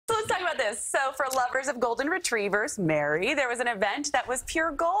talk about this. So for lovers of golden retrievers, Mary, there was an event that was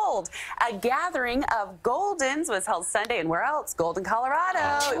pure gold. A gathering of Goldens was held Sunday, and where else? Golden, Colorado.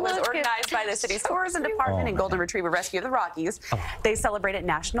 It was organized by the city's tourism department and Golden Retriever Rescue of the Rockies. They celebrated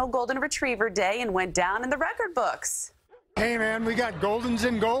National Golden Retriever Day and went down in the record books. Hey man, we got Goldens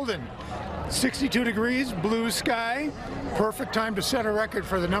in Golden. 62 degrees, blue sky. Perfect time to set a record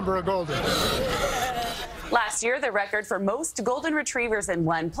for the number of Goldens. Last year, the record for most golden retrievers in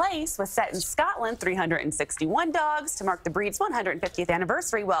one place was set in Scotland, 361 dogs, to mark the breed's 150th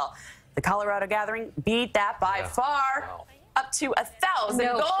anniversary. Well, the Colorado Gathering beat that by far. Up to 1,000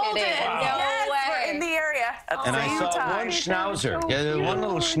 No Goldens. kidding. Yes, No way. we're in the area at the And I same saw time. one schnauzer. Yeah, one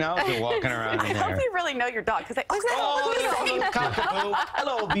little schnauzer walking around in I hope there. you really know your dog, because Oh, little cockapoo.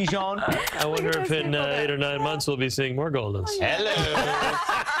 Hello, Bichon. I wonder if in 8 or 9 months we'll be seeing more Goldens. Hello.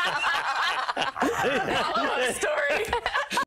 I love the story.